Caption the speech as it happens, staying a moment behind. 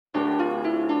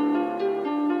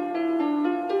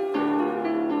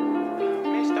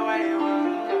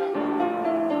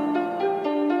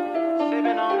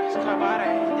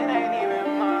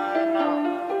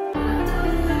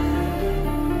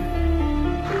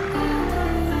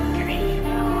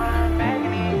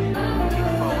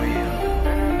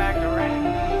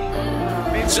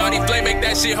Shawty play, make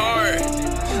that shit hard.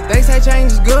 They say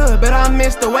change is good, but I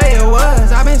miss the way it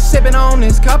was. I've been sipping on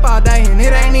this cup all day, and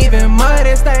it ain't even mud,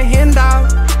 it's that hen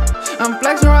dog. I'm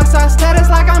flexing Rockstar status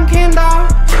like I'm Ken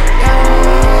dog.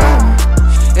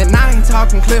 Yeah. And I ain't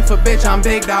talking Cliff, bitch, I'm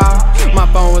big dog.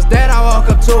 My phone was dead, I woke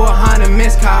up to 100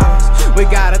 missed calls. We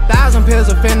got 1,000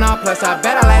 pills of fentanyl, plus I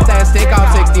bet I let that stick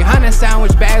off. 60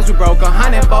 sandwich bags, we broke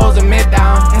 100 bowls of mid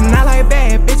down. And I like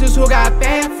bad bitches who got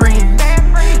bad friends.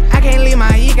 I can't leave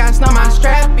my ego, snub my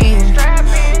strap in.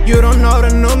 You don't know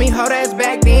the new me, ho, that's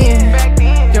back then.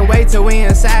 Can wait till we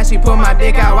inside, she pull my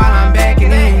dick out while I'm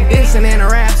backing in. Dancing in a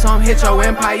rap song, hit your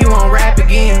empire, you won't rap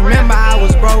again. Remember I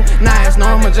was broke, now it's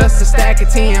normal just to stack a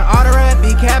 10. All the rap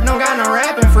be cap, don't got no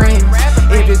rapping friends.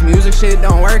 If this music shit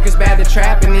don't work, it's bad to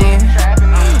trapping in.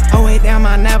 Oh wait, damn,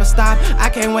 I never stop. I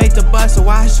can't wait to bust a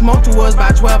watch. Smoke the woods by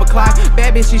 12 o'clock.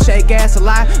 Bad bitch, she shake ass a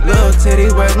lot. Little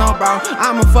titties, where's no bro?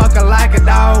 I'ma fuck her like a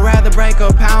dog. Rather break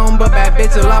a pound, but bad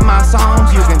bitches love my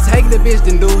songs. You can take the bitch,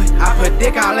 then do it. I put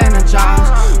dick all in the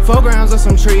jaws. 4 grams of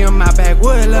some tree on my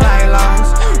backwood, look like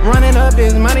logs. Running up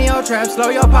this money, your trap, slow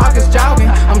your pockets jogging.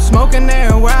 I'm smoking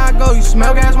there where I go, you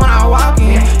smell gas when I walk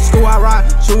in. School I rock,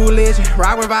 true religion,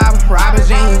 rock revival, robbing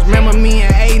jeans. Remember me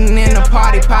and Aiden in the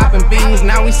party popping beans.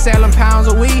 Now we selling pounds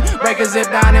of weed, break a zip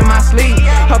down in my sleeve.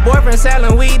 Her boyfriend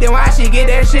selling weed, then why she get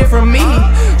that shit from me?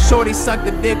 Shorty sucked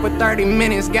the dick for 30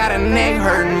 minutes, got her neck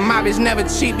hurting. My bitch never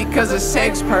cheat because of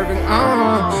sex perfect.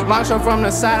 Long shot from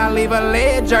the side, I leave her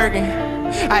leg jerking.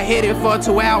 I hit it for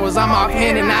 2 hours, I'm off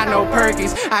handing out no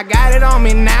perkies. I got it on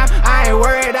me now, I ain't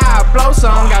worried, I'll blow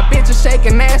some. Got bitches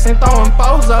shaking ass and throwing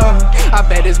foes up. I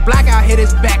bet this blackout hit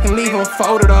his back and leave him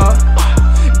folded up.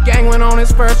 Gang went on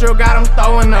his first drill, got him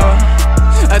throwing up.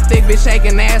 A thick bitch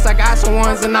shaking ass, I got some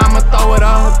ones and I'ma throw it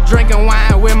up. Drinking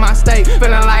wine with my steak,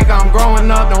 feeling like I'm growing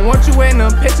up. Don't want you in the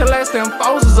picture less than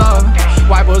foes is up.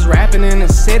 White boys rapping in the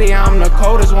city, I'm the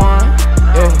coldest one.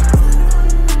 Yeah.